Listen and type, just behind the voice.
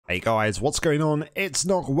Hey guys, what's going on? It's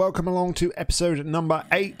NOCK. Welcome along to episode number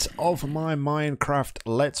 8 of my Minecraft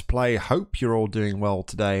Let's Play. Hope you're all doing well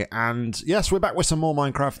today. And yes, we're back with some more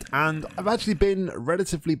Minecraft, and I've actually been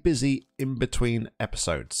relatively busy in between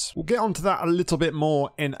episodes. We'll get onto that a little bit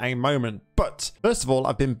more in a moment. But first of all,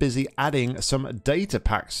 I've been busy adding some data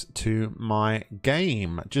packs to my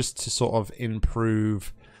game just to sort of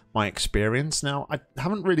improve my experience. Now, I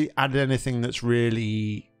haven't really added anything that's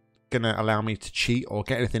really gonna allow me to cheat or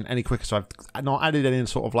get anything any quicker, so I've not added any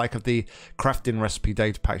sort of like of the crafting recipe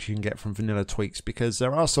data packs you can get from vanilla tweaks, because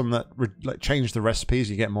there are some that like change the recipes,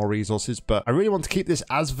 you get more resources, but I really want to keep this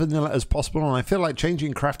as vanilla as possible, and I feel like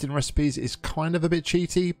changing crafting recipes is kind of a bit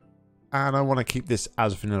cheaty, and I want to keep this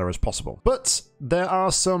as vanilla as possible. But there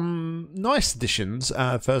are some nice additions.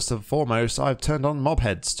 First and foremost, I've turned on mob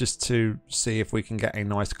heads just to see if we can get a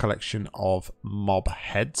nice collection of mob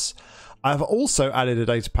heads. I've also added a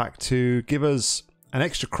data pack to give us an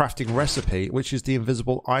extra crafting recipe, which is the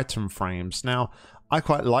invisible item frames. Now, I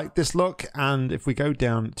quite like this look, and if we go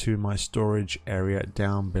down to my storage area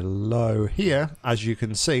down below here, as you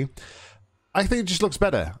can see, I think it just looks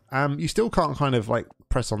better. You still can't kind of like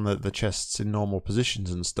press on the chests in normal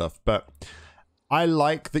positions and stuff, but I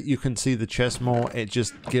like that you can see the chest more. It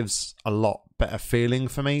just gives a lot better feeling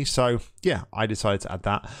for me. So yeah, I decided to add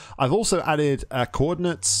that. I've also added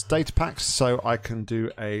coordinates data packs, so I can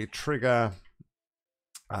do a trigger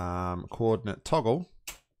coordinate toggle,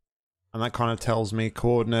 and that kind of tells me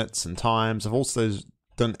coordinates and times. I've also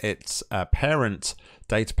done its parent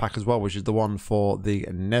data pack as well, which is the one for the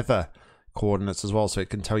nether coordinates as well, so it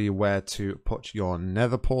can tell you where to put your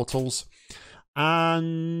nether portals.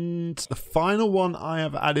 And the final one I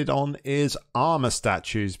have added on is armor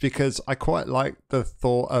statues, because I quite like the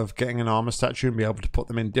thought of getting an armor statue and be able to put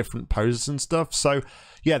them in different poses and stuff. So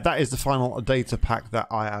yeah, that is the final data pack that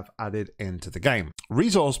I have added into the game.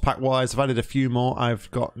 Resource pack wise, I've added a few more. I've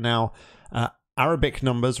got now Arabic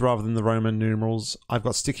numbers rather than the Roman numerals. I've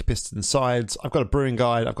got sticky piston sides. I've got a brewing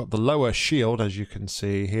guide. I've got the lower shield, as you can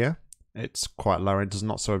see here. It's quite low, it's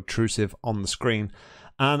not so obtrusive on the screen.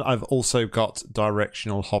 And I've also got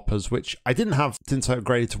directional hoppers, which I didn't have since I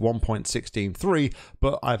upgraded to 1.16.3,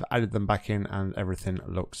 but I've added them back in and everything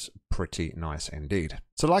looks pretty nice indeed.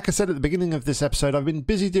 So like I said at the beginning of this episode, I've been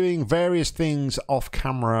busy doing various things off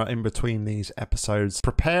camera in between these episodes,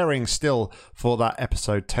 preparing still for that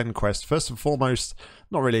episode 10 quest. First and foremost,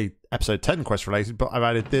 not really episode 10 quest related, but I've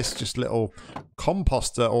added this just little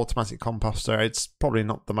composter, automatic composter. It's probably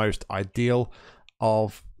not the most ideal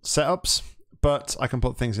of setups, but I can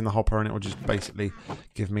put things in the hopper and it will just basically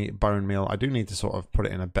give me bone meal. I do need to sort of put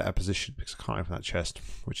it in a better position because I can't open that chest,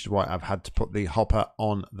 which is why I've had to put the hopper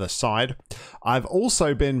on the side. I've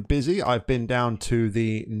also been busy. I've been down to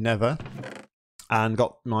the nether and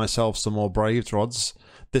got myself some more brave rods,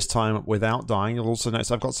 this time without dying. You'll also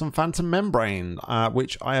notice I've got some phantom membrane,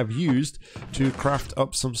 which I have used to craft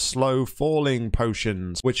up some slow falling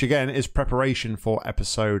potions, which again is preparation for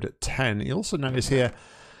episode 10. You also notice here,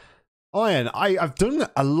 iron. I've done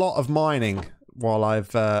a lot of mining while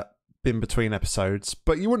I've been between episodes,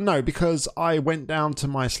 but you wouldn't know because I went down to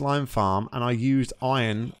my slime farm and I used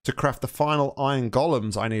iron to craft the final iron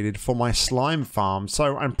golems I needed for my slime farm.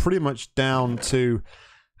 So I'm pretty much down to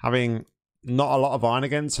having not a lot of iron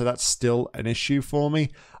again, so that's still an issue for me.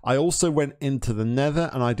 I also went into the nether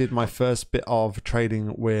and I did my first bit of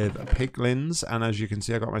trading with piglins, and as you can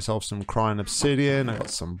see, I got myself some crying obsidian, I got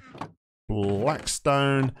some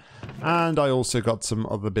blackstone, and I also got some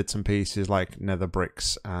other bits and pieces like nether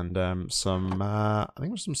bricks and some I think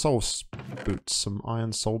it was some soul boots, some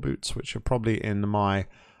iron soul boots, which are probably in my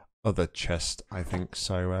other chest, I think.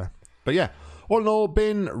 So but yeah, all in all,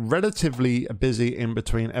 been relatively busy in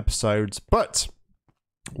between episodes. But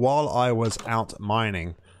while I was out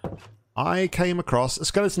mining, I came across a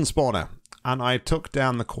skeleton spawner and I took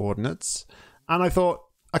down the coordinates and I thought,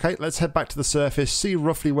 okay, let's head back to the surface, see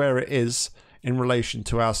roughly where it is in relation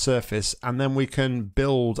to our surface, and then we can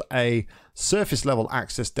build a surface level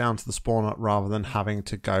access down to the spawner rather than having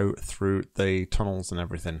to go through the tunnels and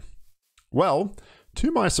everything. Well, to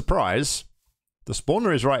my surprise, the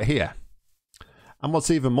spawner is right here. And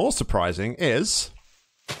what's even more surprising is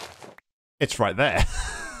it's right there.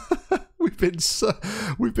 We've been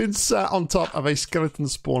sat on top of a skeleton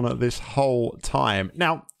spawner this whole time.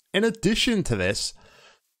 Now, in addition to this,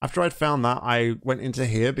 after I'd found that, I went into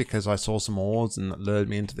here because I saw some ores and that lured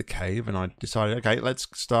me into the cave, and I decided, okay, let's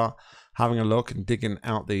start having a look and digging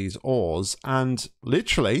out these ores. And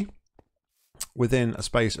literally, within a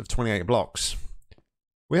space of 28 blocks,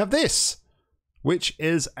 we have this. which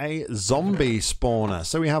is a zombie spawner.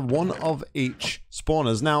 So we have one of each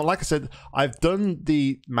spawners. Now, like I said, I've done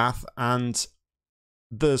the math and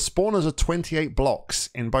the spawners are 28 blocks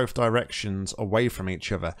in both directions away from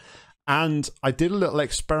each other. And I did a little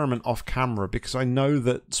experiment off camera because I know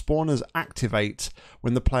that spawners activate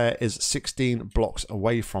when the player is 16 blocks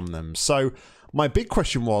away from them. So my big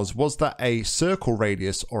question was that a circle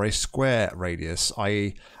radius or a square radius,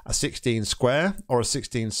 i.e. a 16 square or a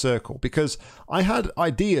 16 circle? Because I had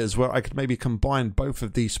ideas where I could maybe combine both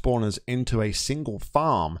of these spawners into a single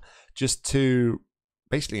farm just to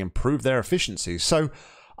basically improve their efficiency. So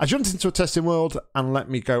I jumped into a testing world and let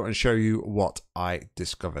me go and show you what I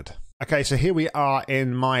discovered. Okay, so here we are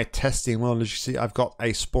in my testing world. As you see, I've got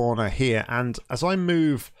a spawner here, and as I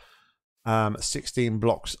move 16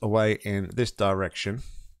 blocks away in this direction,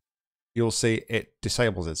 you'll see it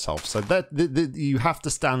disables itself. So that you have to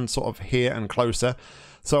stand sort of here and closer.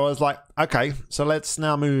 So I was like, okay, so let's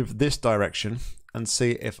now move this direction and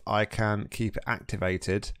see if I can keep it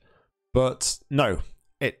activated. But no,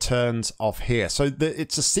 it turns off here. So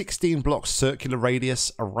it's a 16 block circular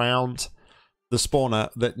radius around the spawner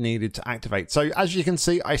that needed to activate. So as you can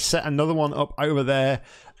see, I set another one up over there,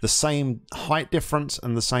 the same height difference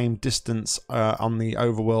and the same distance on the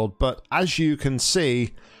overworld. But as you can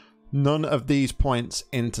see, none of these points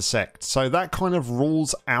intersect. So that kind of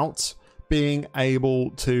rules out being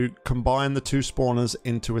able to combine the two spawners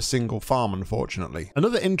into a single farm, unfortunately.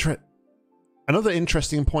 Another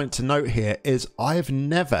interesting point to note here is I've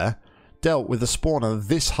never dealt with a spawner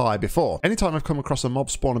this high before. Anytime I've come across a mob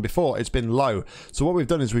spawner before, it's been low. So what we've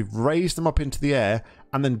done is we've raised them up into the air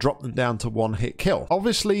and then dropped them down to one hit kill.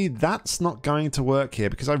 Obviously, that's not going to work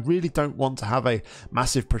here because I really don't want to have a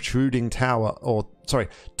massive protruding tower, or sorry,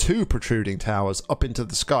 two protruding towers up into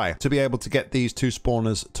the sky to be able to get these two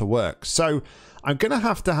spawners to work. So I'm going to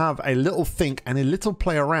have a little think and a little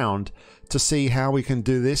play around to see how we can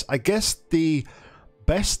do this. I guess the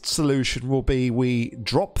best solution will be we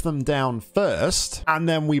drop them down first and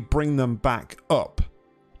then we bring them back up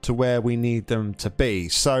to where we need them to be.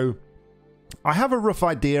 So I have a rough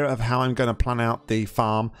idea of how I'm going to plan out the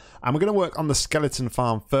farm, and we're going to work on the skeleton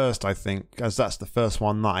farm first, I think, as that's the first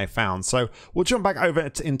one that I found. So we'll jump back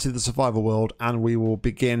over into the survival world and we will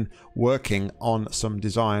begin working on some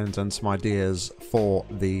designs and some ideas for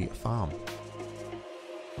the farm.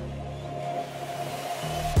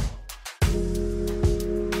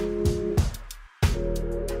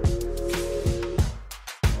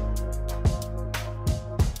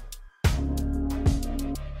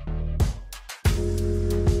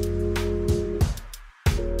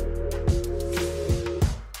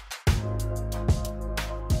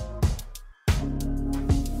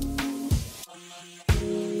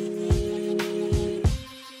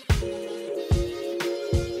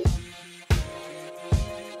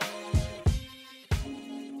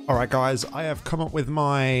 Alright guys, I have come up with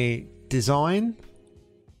my design.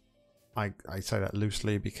 I say that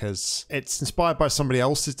loosely because it's inspired by somebody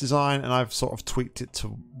else's design and I've sort of tweaked it to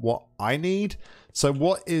what I need. So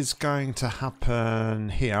what is going to happen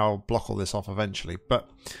here, I'll block all this off eventually,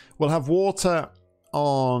 but we'll have water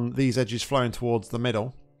on these edges flowing towards the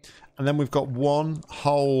middle. And then we've got one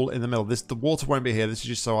hole in the middle. The water won't be here. This is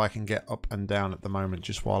just so I can get up and down at the moment,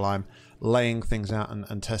 just while I'm laying things out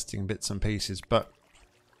and testing bits and pieces. But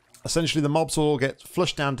essentially the mobs will all get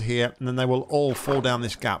flushed down to here and then they will all fall down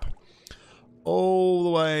this gap. All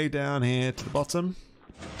the way down here to the bottom.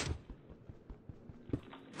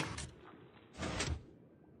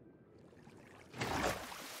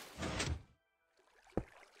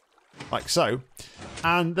 Like so.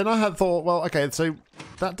 And then I had thought, well, okay, so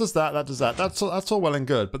that does that, that does that. That's all well and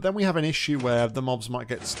good. But then we have an issue where the mobs might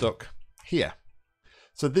get stuck here.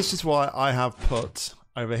 So this is why I have put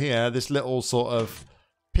over here this little sort of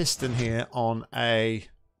piston here on a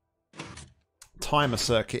timer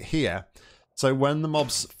circuit here. So when the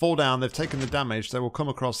mobs fall down, they've taken the damage, they will come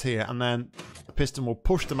across here and then the piston will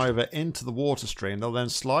push them over into the water stream. They'll then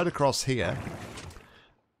slide across here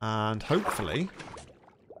and hopefully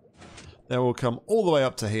they will come all the way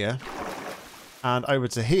up to here and over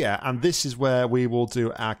to here, and this is where we will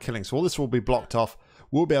do our killing. So all this will be blocked off.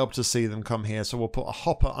 We'll be able to see them come here. So we'll put a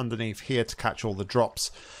hopper underneath here to catch all the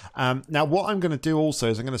drops. Now what I'm going to do also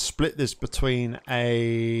is I'm going to split this between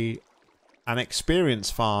an experience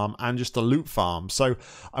farm and just a loot farm. So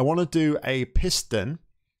I want to do a piston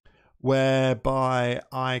whereby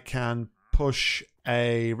I can push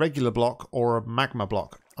a regular block or a magma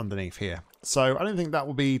block underneath here. So I don't think that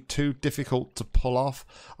will be too difficult to pull off.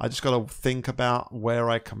 I just got to think about where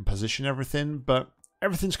I can position everything, but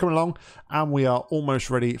everything's coming along and we are almost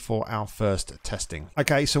ready for our first testing.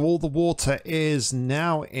 Okay, so all the water is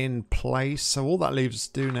now in place. So all that leaves us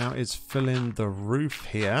to do now is fill in the roof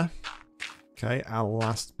here. Okay, our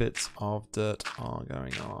last bits of dirt are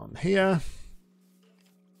going on here.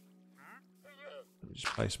 Let me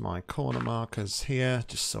just place my corner markers here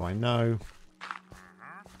just so I know.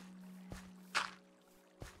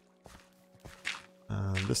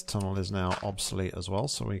 And this tunnel is now obsolete as well,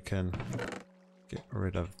 so we can get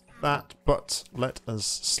rid of that. But let us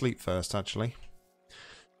sleep first, actually.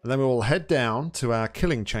 And then we will head down to our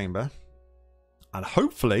killing chamber. And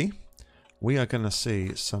hopefully, we are going to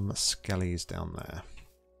see some skellies down there.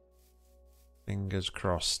 Fingers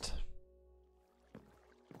crossed.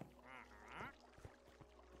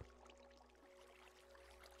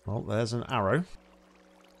 Well, there's an arrow.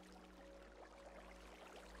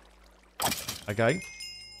 Okay,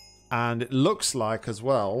 and it looks like as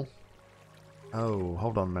well, oh,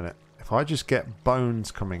 hold on a minute, if I just get bones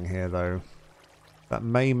coming here though, that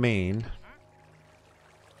may mean,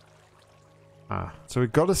 so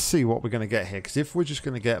we've got to see what we're going to get here, because if we're just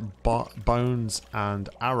going to get bones and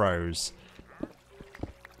arrows,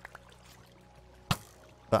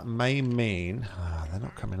 that may mean, they're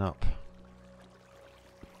not coming up.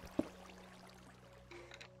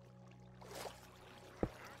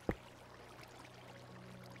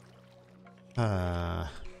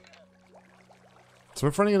 So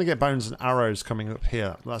if we're only going to get bones and arrows coming up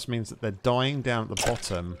here, that means that they're dying down at the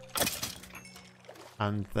bottom.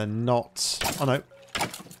 And they're not... Oh no.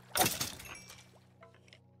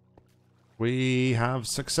 We have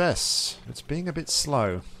success. It's being a bit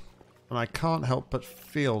slow. And I can't help but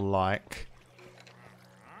feel like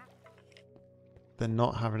they're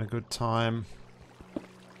not having a good time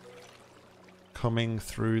coming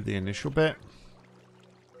through the initial bit.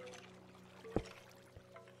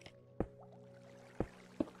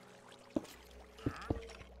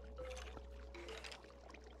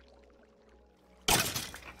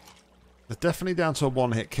 Definitely down to a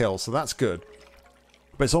one-hit kill, so that's good.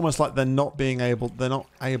 But it's almost like they're not able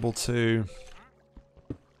to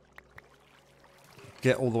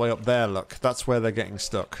get all the way up there. Look, that's where they're getting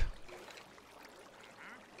stuck.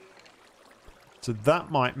 So that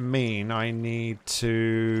might mean I need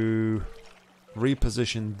to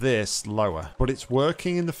reposition this lower. But it's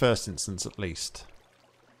working in the first instance at least.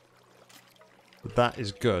 But that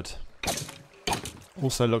is good.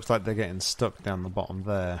 Also looks like they're getting stuck down the bottom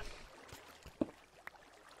there.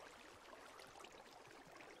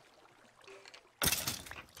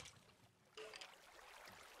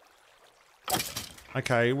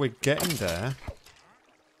 Okay, we're getting there.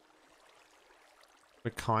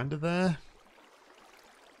 We're kind of there.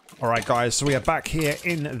 Alright guys, so we are back here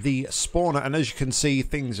in the spawner, and as you can see,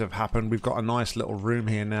 things have happened. We've got a nice little room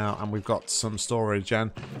here now, and we've got some storage,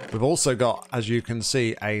 and we've also got, as you can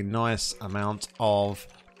see, a nice amount of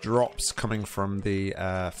drops coming from the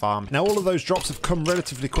farm. Now all of those drops have come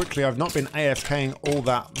relatively quickly. I've not been AFKing all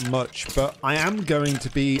that much, but I am going to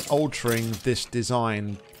be altering this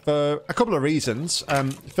design for a couple of reasons.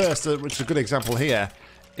 First, which is a good example here,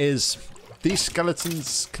 is these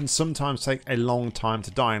skeletons can sometimes take a long time to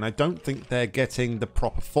die, and I don't think they're getting the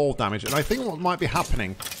proper fall damage. And I think what might be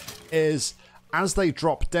happening is as they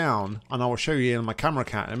drop down, and I will show you in my camera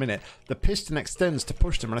count in a minute, the piston extends to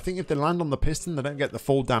push them, and I think if they land on the piston they don't get the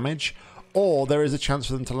full damage, or there is a chance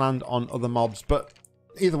for them to land on other mobs. But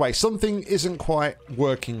either way, something isn't quite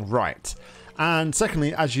working right. And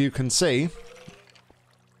secondly, as you can see,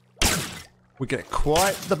 we get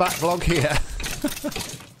quite the backlog here.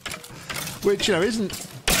 Which, you know, isn't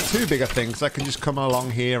too big a thing, because I can just come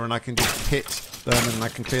along here and I can just hit them and I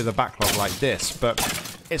can clear the backlog like this. But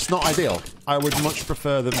it's not ideal. I would much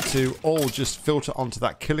prefer them to all just filter onto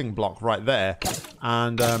that killing block right there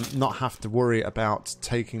and not have to worry about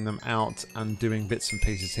taking them out and doing bits and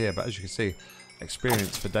pieces here. But as you can see,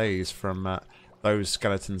 experience for days from those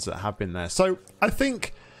skeletons that have been there. So I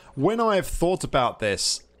think when I've thought about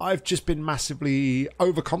this, I've just been massively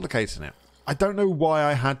overcomplicating it. I don't know why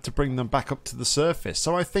I had to bring them back up to the surface.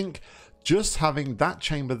 So I think just having that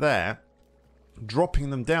chamber there, dropping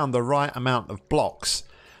them down the right amount of blocks,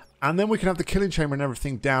 and then we can have the killing chamber and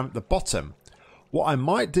everything down at the bottom. What I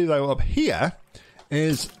might do though up here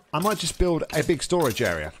is I might just build a big storage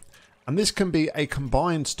area. And this can be a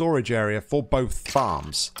combined storage area for both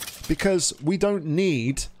farms, because we don't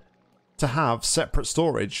need to have separate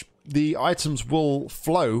storage. The items will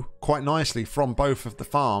flow quite nicely from both of the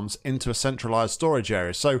farms into a centralized storage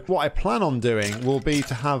area. So what I plan on doing will be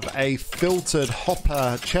to have a filtered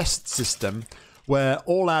hopper chest system where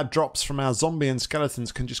all our drops from our zombie and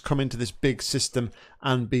skeletons can just come into this big system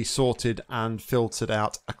and be sorted and filtered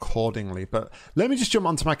out accordingly. But let me just jump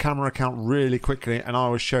onto my camera account really quickly and I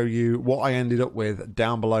will show you what I ended up with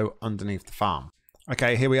down below underneath the farm.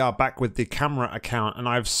 Okay, here we are back with the camera account, and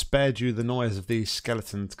I've spared you the noise of these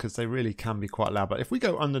skeletons because they really can be quite loud. But if we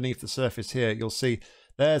go underneath the surface here, you'll see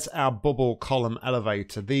there's our bubble column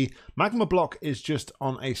elevator. The magma block is just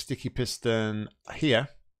on a sticky piston here,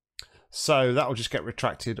 so that will just get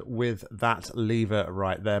retracted with that lever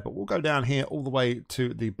right there. But we'll go down here all the way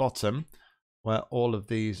to the bottom where all of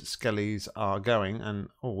these skellies are going, and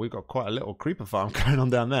oh, we've got quite a little creeper farm going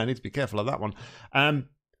on down there. I need to be careful of that one.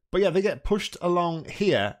 But yeah, they get pushed along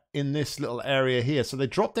here in this little area here. So they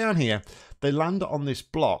drop down here, they land on this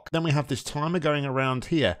block. Then we have this timer going around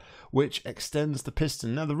here, which extends the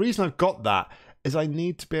piston. Now, the reason I've got that is I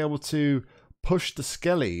need to be able to push the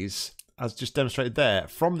skellies, as just demonstrated there,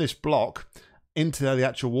 from this block into the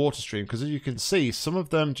actual water stream. Because as you can see, some of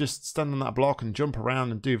them just stand on that block and jump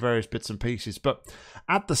around and do various bits and pieces. But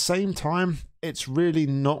at the same time, it's really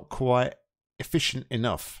not quite efficient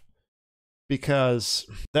enough, because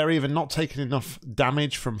they're either not taking enough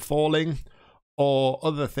damage from falling, or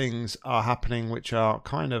other things are happening which are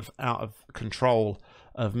kind of out of control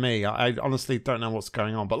of me. I honestly don't know what's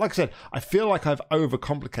going on. But like I said, I feel like I've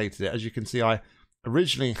overcomplicated it. As you can see, I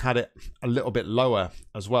originally had it a little bit lower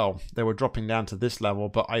as well. They were dropping down to this level,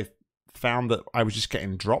 but I found that I was just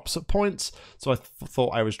getting drops at points. So I thought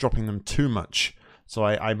I was dropping them too much. So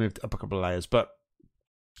I moved up a couple of layers. But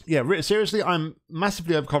yeah, seriously, I'm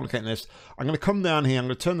massively overcomplicating this. I'm going to come down here. I'm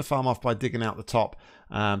going to turn the farm off by digging out the top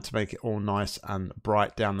to make it all nice and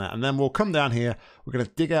bright down there. And then we'll come down here. We're going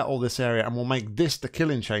to dig out all this area and we'll make this the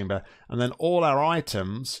killing chamber. And then all our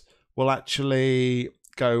items will actually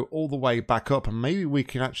go all the way back up. And maybe we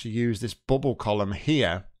can actually use this bubble column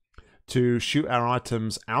here to shoot our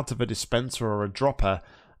items out of a dispenser or a dropper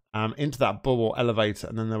into that bubble elevator,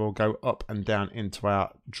 and then they will go up and down into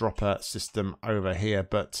our dropper system over here.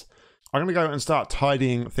 But I'm going to go and start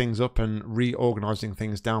tidying things up and reorganizing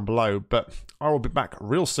things down below, but I will be back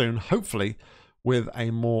real soon, hopefully with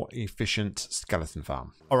a more efficient skeleton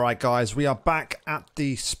farm. All right, guys, we are back at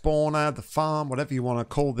the spawner, the farm, whatever you want to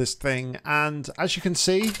call this thing, and as you can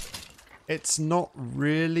see, it's not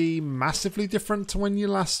really massively different to when you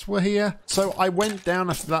last were here. So I went down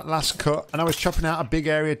after that last cut and I was chopping out a big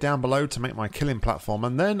area down below to make my killing platform.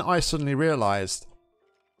 And then I suddenly realized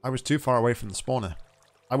I was too far away from the spawner.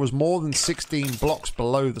 I was more than 16 blocks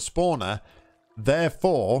below the spawner.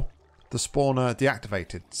 Therefore, the spawner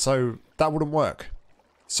deactivated. So that wouldn't work.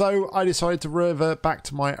 So I decided to revert back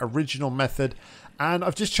to my original method. And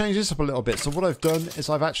I've just changed this up a little bit. So what I've done is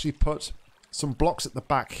I've actually put some blocks at the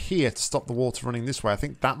back here to stop the water running this way. I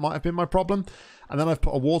think that might have been my problem. And then I've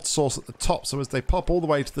put a water source at the top, so as they pop all the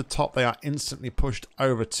way to the top, they are instantly pushed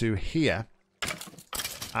over to here.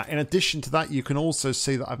 In addition to that, you can also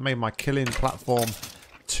see that I've made my killing platform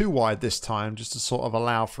too wide this time, just to sort of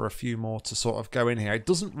allow for a few more to sort of go in here. It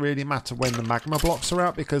doesn't really matter when the magma blocks are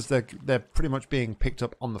out, because they're pretty much being picked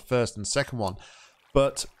up on the first and second one.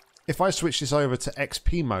 But if I switch this over to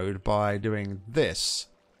XP mode by doing this,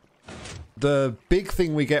 the big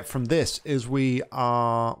thing we get from this is we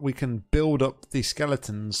can build up the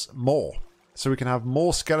skeletons more. So we can have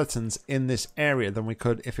more skeletons in this area than we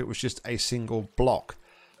could if it was just a single block.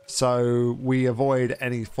 So we avoid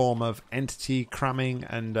any form of entity cramming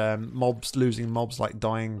and losing mobs like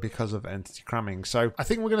dying because of entity cramming. So I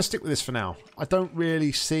think we're going to stick with this for now. I don't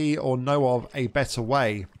really see or know of a better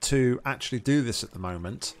way to actually do this at the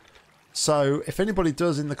moment. So if anybody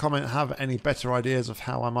does in the comment have any better ideas of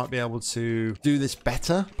how I might be able to do this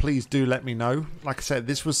better, please do let me know. Like I said,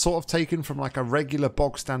 this was sort of taken from like a regular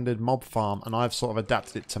bog standard mob farm, and I've sort of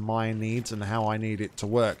adapted it to my needs and how I need it to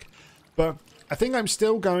work. But I think I'm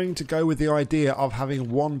still going to go with the idea of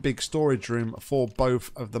having one big storage room for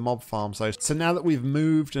both of the mob farms though. So now that we've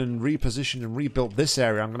moved and repositioned and rebuilt this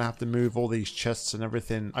area, I'm going to have to move all these chests and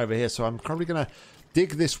everything over here. So I'm probably going to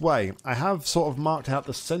dig this way. I have sort of marked out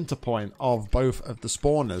the center point of both of the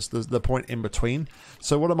spawners, the point in between.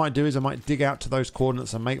 So what I might do is I might dig out to those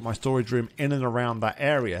coordinates and make my storage room in and around that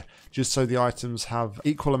area, just so the items have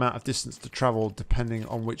equal amount of distance to travel depending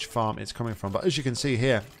on which farm it's coming from. But as you can see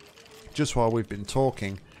here, just while we've been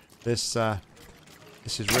talking, this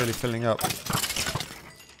is really filling up.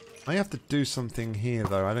 I have to do something here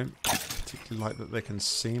though. I don't particularly like that they can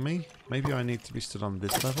see me. Maybe I need to be stood on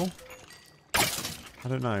this level. I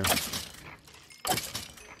don't know.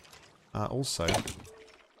 Also.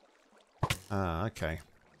 Okay.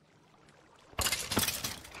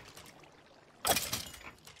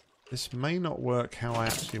 This may not work how I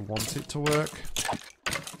actually want it to work.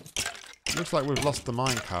 Looks like we've lost the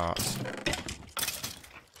minecart.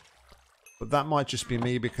 But that might just be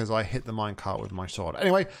me because I hit the minecart with my sword.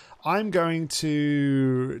 Anyway, I'm going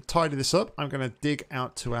to tidy this up. I'm going to dig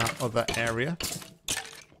out to our other area.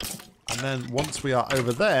 And then once we are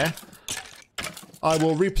over there, I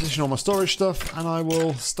will reposition all my storage stuff and I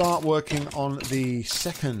will start working on the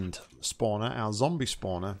second spawner, our zombie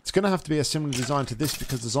spawner. It's going to have to be a similar design to this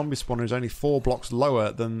because the zombie spawner is only 4 blocks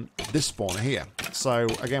lower than this spawner here. So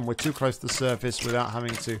again, we're too close to the surface without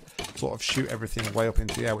having to sort of shoot everything way up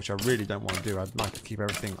into the air, which I really don't want to do. I'd like to keep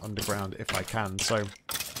everything underground if I can. So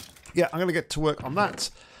yeah, I'm going to get to work on that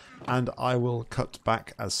and I will cut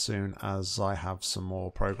back as soon as I have some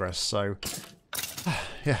more progress. So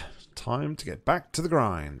yeah, time to get back to the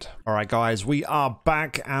grind. All right, guys, we are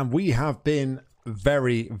back and we have been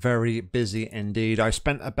very, very busy indeed. I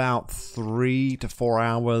spent about 3 to 4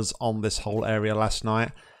 hours on this whole area last night.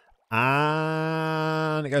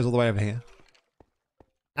 And it goes all the way over here.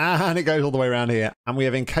 And it goes all the way around here. And we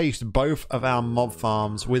have encased both of our mob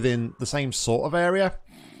farms within the same sort of area.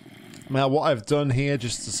 Now, what I've done here,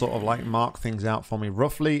 just to sort of like mark things out for me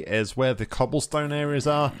roughly, is where the cobblestone areas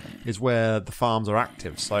are, is where the farms are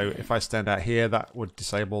active. So if I stand out here, that would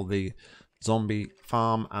disable the zombie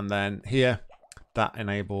farm. And then here, that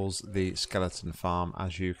enables the skeleton farm,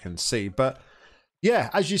 as you can see. But yeah,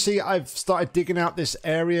 as you see, I've started digging out this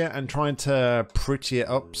area and trying to pretty it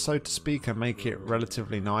up, so to speak, and make it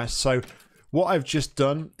relatively nice. So what I've just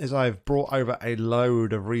done is I've brought over a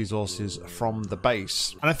load of resources from the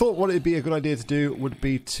base. And I thought what it'd be a good idea to do would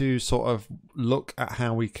be to sort of look at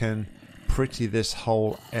how we can pretty this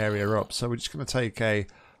whole area up. So we're just going to take a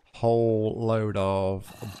whole load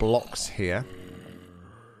of blocks here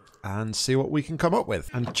and see what we can come up with.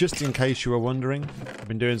 And just in case you were wondering, I've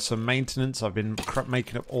been doing some maintenance. I've been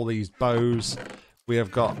making up all these bows. We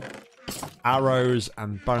have got arrows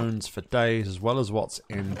and bones for days, as well as what's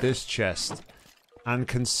in this chest. And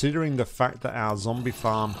considering the fact that our zombie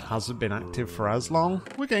farm hasn't been active for as long,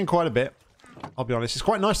 we're getting quite a bit. I'll be honest, it's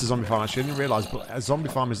quite nice, the zombie farm, actually. I didn't realise, but a zombie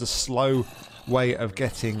farm is a slow way of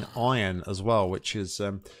getting iron as well, which is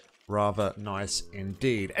rather nice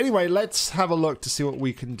indeed. Anyway, let's have a look to see what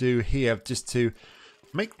we can do here just to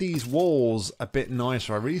make these walls a bit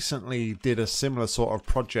nicer. I recently did a similar sort of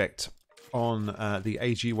project on the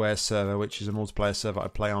AGWare server, which is a multiplayer server I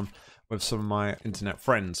play on with some of my internet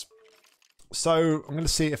friends. So I'm going to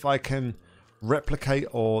see if I can replicate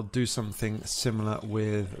or do something similar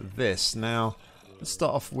with this. Now, let's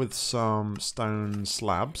start off with some stone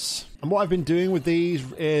slabs. And what I've been doing with these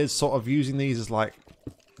is sort of using these as like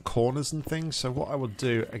corners and things. So what I will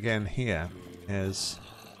do again here is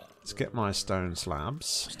let's get my stone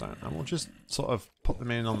slabs, and we'll just sort of put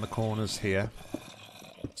them in on the corners here,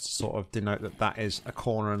 to sort of denote that that is a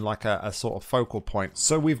corner and like a sort of focal point.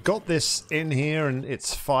 So we've got this in here and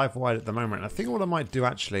it's 5 wide at the moment. And I think what I might do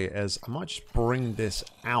actually is I might just bring this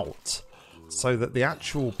out so that the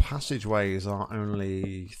actual passageways are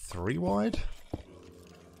only 3 wide.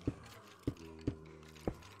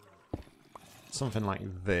 Something like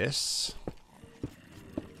this.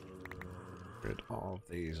 Get rid of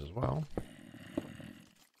these as well.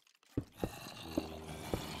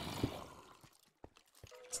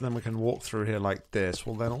 So then we can walk through here like this.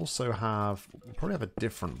 We'll then also have, we'll probably have a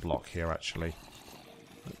different block here actually.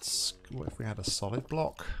 Let's, what if we had a solid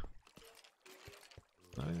block?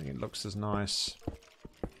 I don't think it looks as nice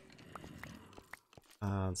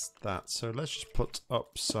as that. So let's just put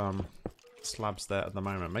up some slabs there at the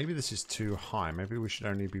moment. Maybe this is too high. Maybe we should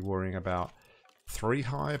only be worrying about 3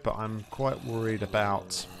 high, but I'm quite worried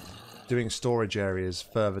about doing storage areas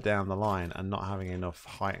further down the line and not having enough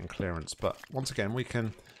height and clearance. But once again, we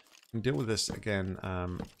can deal with this again.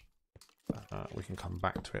 We can come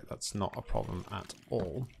back to it. That's not a problem at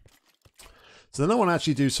all. So then I want to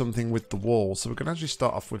actually do something with the wall. So we're going to actually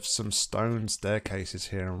start off with some stone staircases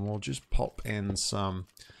here, and we'll just pop in some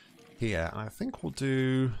here. And I think we'll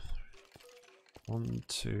do 1,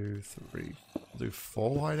 2, 3. We'll do 4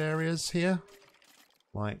 wide areas here,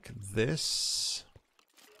 like this.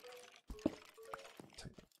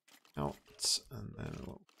 Take that out, and then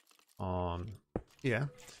we'll on here.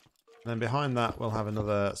 And then behind that, we'll have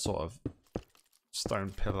another sort of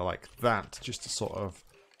stone pillar like that, just to sort of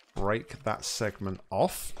break that segment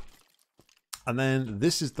off. And then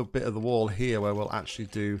this is the bit of the wall here where we'll actually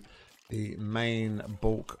do the main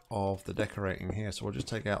bulk of the decorating here. So we'll just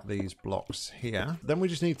take out these blocks here. Then we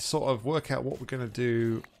just need to sort of work out what we're going to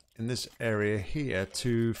do in this area here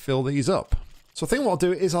to fill these up. So I think what I'll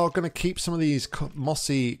do is I'm going to keep some of these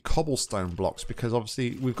mossy cobblestone blocks, because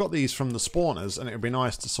obviously we've got these from the spawners and it would be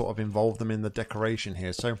nice to sort of involve them in the decoration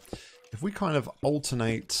here. So if we kind of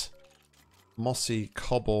alternate mossy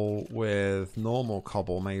cobble with normal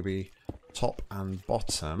cobble, maybe top and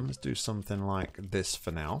bottom, let's do something like this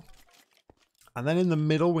for now. And then in the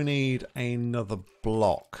middle we need another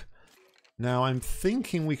block. Now I'm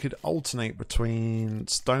thinking we could alternate between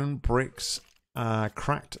stone bricks,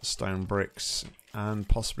 cracked stone bricks, and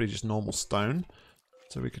possibly just normal stone.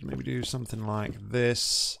 So we could maybe do something like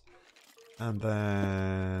this, and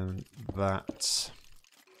then that,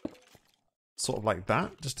 sort of like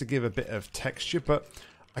that, just to give a bit of texture. But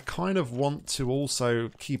I kind of want to also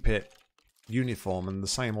keep it uniform and the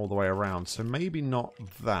same all the way around, so maybe not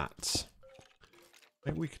that.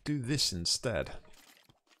 Maybe we could do this instead,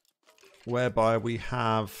 whereby we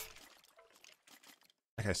have,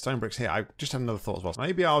 okay, stone bricks here. I just had another thought as well.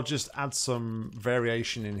 Maybe I'll just add some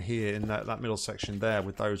variation in here in that middle section there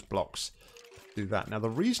with those blocks. Do that. Now the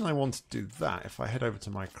reason I want to do that, if I head over to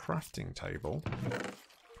my crafting table,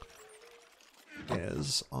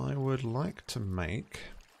 is I would like to make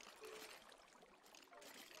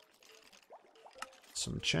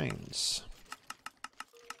some chains.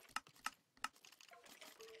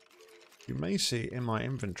 You may see in my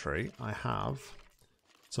inventory I have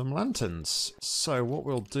some lanterns. So what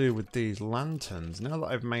we'll do with these lanterns, now that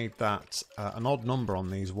I've made that an odd number on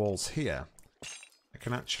these walls here, I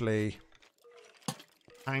can actually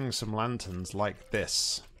hang some lanterns like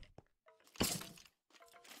this.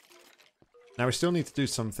 Now we still need to do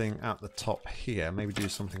something at the top here, maybe do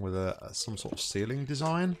something with some sort of ceiling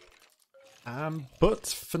design. But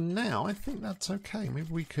for now I think that's okay. Maybe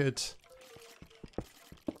we could,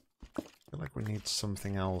 I feel like we need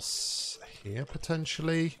something else here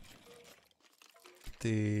potentially.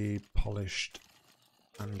 The polished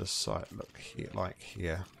andesite look here, like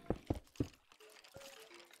here.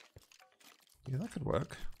 Yeah, that could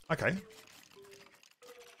work. Okay.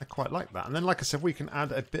 I quite like that. And then, like I said, we can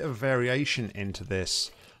add a bit of variation into this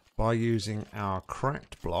by using our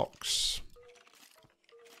cracked blocks.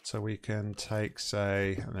 So we can take,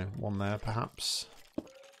 say, I don't know, one there perhaps.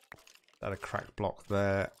 Add a cracked block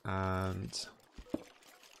there and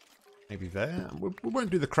maybe there. We won't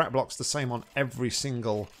do the cracked blocks the same on every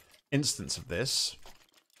single instance of this,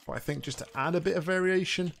 but I think just to add a bit of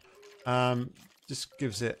variation just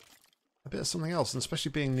gives it a bit of something else, and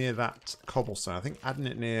especially being near that cobblestone. I think adding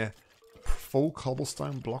it near a full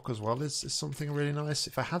cobblestone block as well is something really nice.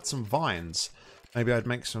 If I had some vines, maybe I'd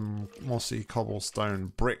make some mossy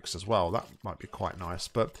cobblestone bricks as well. That might be quite nice.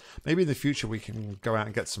 But maybe in the future we can go out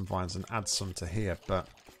and get some vines and add some to here. But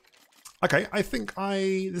okay, I think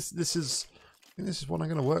this is what I'm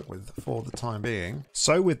going to work with for the time being.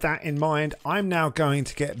 So with that in mind, I'm now going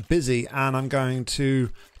to get busy and I'm going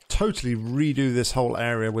to totally redo this whole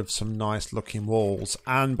area with some nice looking walls.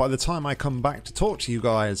 And by the time I come back to talk to you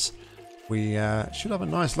guys, we should have a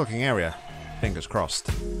nice looking area. Fingers crossed.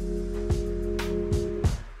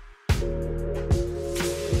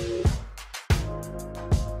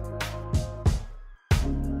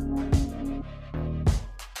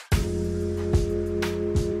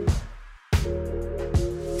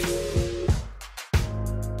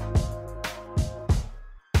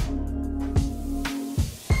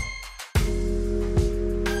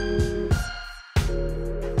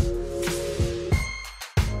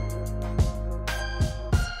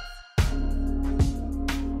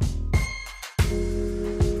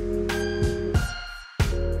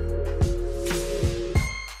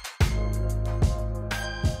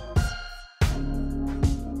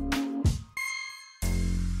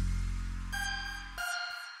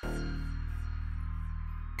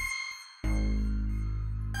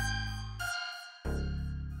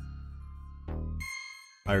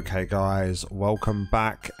 Okay guys, welcome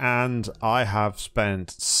back, and I have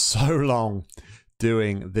spent so long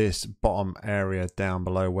doing this bottom area down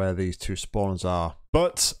below where these two spawners are,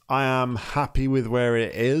 but I am happy with where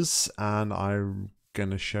it is, and I'm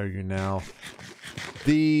gonna show you now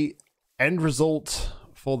the end result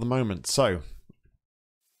for the moment. So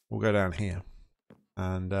we'll go down here,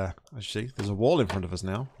 and as you see, there's a wall in front of us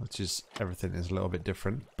now, which is, everything is a little bit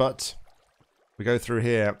different, but we go through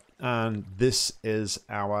here and this is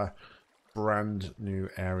our brand new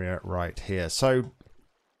area right here. So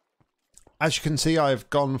as you can see, I've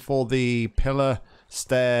gone for the pillar,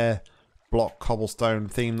 stair, block, cobblestone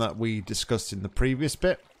theme that we discussed in the previous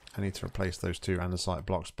bit. I need to replace those two andesite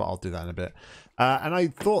blocks, but I'll do that in a bit. And I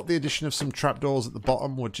thought the addition of some trapdoors at the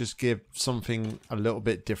bottom would just give something a little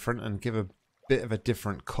bit different and give a bit of a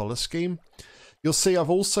different color scheme. You'll see I've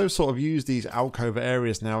also sort of used these alcove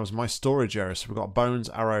areas now as my storage area. So we've got bones,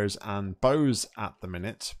 arrows, and bows at the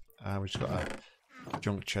minute. We've just got a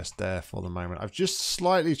junk chest there for the moment. I've just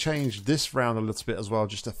slightly changed this round a little bit as well,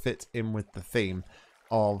 just to fit in with the theme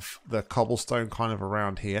of the cobblestone kind of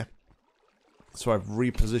around here. So I've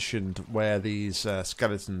repositioned where these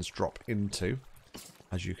skeletons drop into.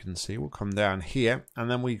 As you can see, we'll come down here,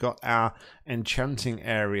 and then we got our enchanting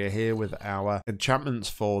area here with our enchantments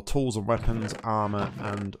for tools and weapons, armor,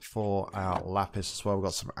 and for our lapis as well. We've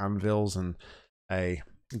got some anvils and a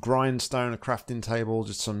grindstone, a crafting table,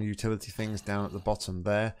 just some utility things down at the bottom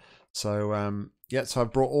there. So yeah, so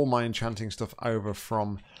I've brought all my enchanting stuff over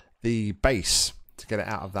from the base to get it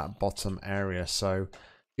out of that bottom area. So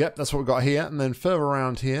yep, that's what we've got here. And then further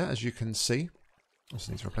around here, as you can see, I just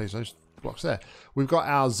need to replace those blocks there. We've got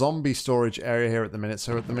our zombie storage area here at the minute.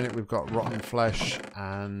 So at the minute we've got rotten flesh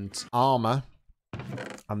and armor,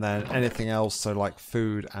 and then anything else, so like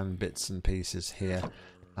food and bits and pieces here.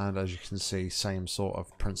 And as you can see, same sort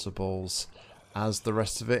of principles as the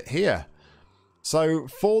rest of it here. So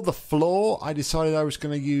for the floor, I decided I was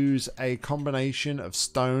going to use a combination of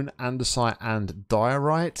stone, andesite, and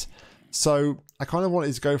diorite. So I kind of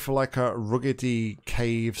wanted to go for like a ruggedy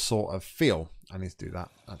cave sort of feel. I need to do that.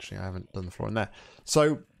 Actually, I haven't done the floor in there.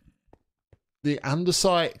 So the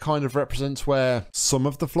andesite kind of represents where some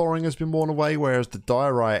of the flooring has been worn away, whereas the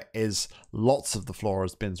diorite is lots of the floor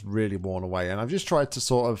has been really worn away. And I've just tried to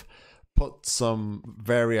sort of put some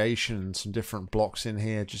variation, some different blocks in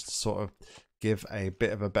here just to sort of give a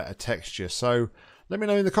bit of a better texture. So let me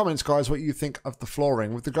know in the comments, guys, what you think of the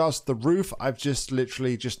flooring. With regards to the roof, I've just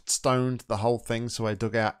literally just stoned the whole thing. So I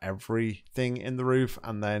dug out everything in the roof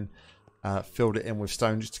and then filled it in with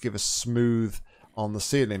stone just to give a smooth on the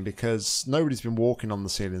ceiling, because nobody's been walking on the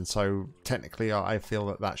ceiling, so technically I feel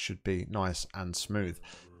that that should be nice and smooth.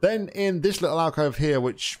 Then in this little alcove here,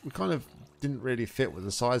 which we kind of didn't really fit with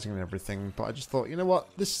the sizing and everything, but I just thought, you know what,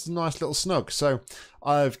 this is a nice little snug. So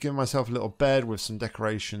I've given myself a little bed with some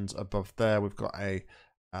decorations above there. We've got a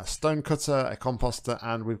stone cutter, a composter,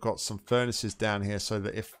 and we've got some furnaces down here so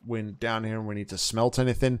that if we're down here and we need to smelt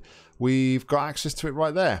anything, we've got access to it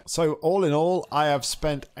right there. So all in all, I have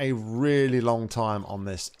spent a really long time on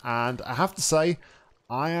this, and I have to say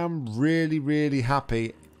I am really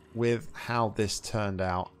happy with how this turned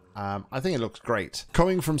out. I think it looks great.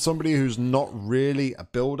 Coming from somebody who's not really a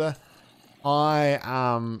builder, I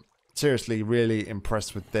am seriously really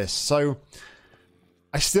impressed with this. So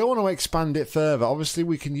I still want to expand it further. Obviously,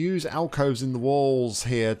 we can use alcoves in the walls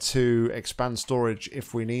here to expand storage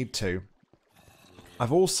if we need to.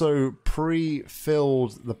 I've also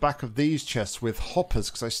pre-filled the back of these chests with hoppers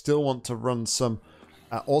because I still want to run some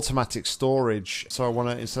automatic storage. So I want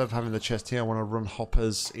to, instead of having the chest here, I want to run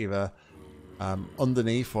hoppers either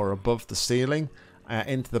underneath or above the ceiling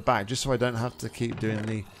into the back, just so I don't have to keep doing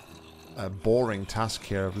the boring task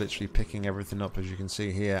here of literally picking everything up, as you can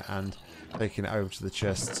see here, and taking it over to the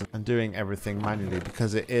chests and doing everything manually,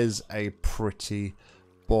 because it is a pretty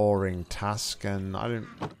boring task and I don't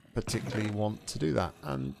particularly want to do that.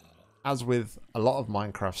 And as with a lot of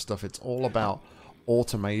Minecraft stuff, it's all about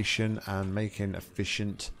automation and making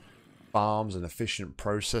efficient farms and efficient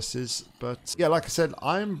processes. But yeah, like I said,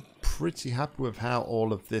 I'm pretty happy with how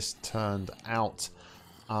all of this turned out.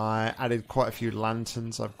 I added quite a few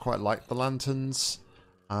lanterns. I've quite liked the lanterns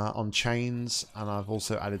on chains, and I've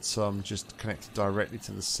also added some just connected directly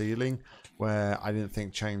to the ceiling where I didn't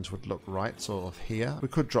think chains would look right, sort of here. We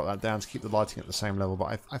could drop that down to keep the lighting at the same level,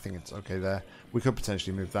 but I think it's okay there. We could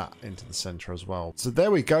potentially move that into the center as well. So there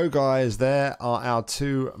we go, guys. There are our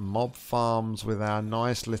two mob farms with our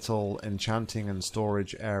nice little enchanting and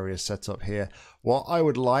storage area set up here. What I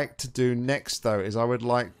would like to do next, though, is I would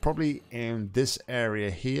like probably in this area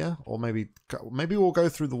here, or maybe we'll go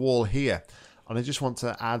through the wall here. And I just want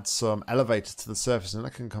to add some elevators to the surface, and I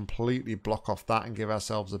can completely block off that and give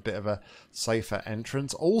ourselves a bit of a safer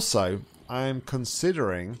entrance. Also, I'm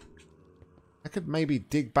considering I could maybe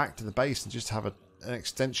dig back to the base and just have an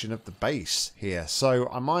extension of the base here. So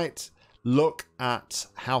I might look at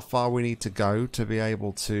how far we need to go to be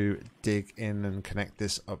able to dig in and connect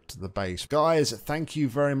this up to the base. Guys, thank you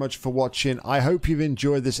very much for watching. I hope you've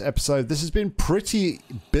enjoyed this episode. This has been pretty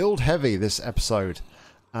build heavy, this episode.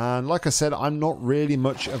 And like I said, I'm not really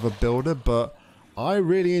much of a builder, but I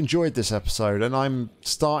really enjoyed this episode, and I'm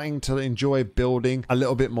starting to enjoy building a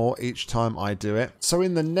little bit more each time I do it. So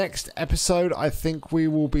in the next episode, I think we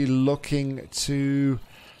will be looking to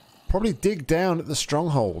probably dig down at the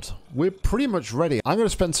stronghold. We're pretty much ready. I'm going to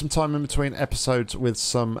spend some time in between episodes with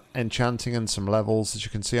some enchanting and some levels. As you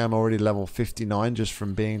can see, I'm already level 59 just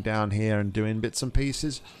from being down here and doing bits and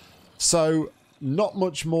pieces. So not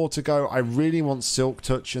much more to go. I really want Silk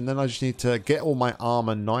Touch, and then I just need to get all my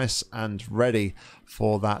armor nice and ready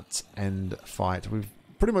for that end fight. We're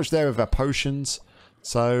pretty much there with our potions.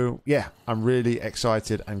 So yeah, I'm really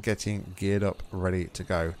excited and getting geared up, ready to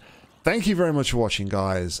go. Thank you very much for watching,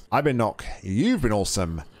 guys. I've been NOCK. You've been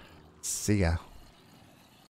awesome. See ya.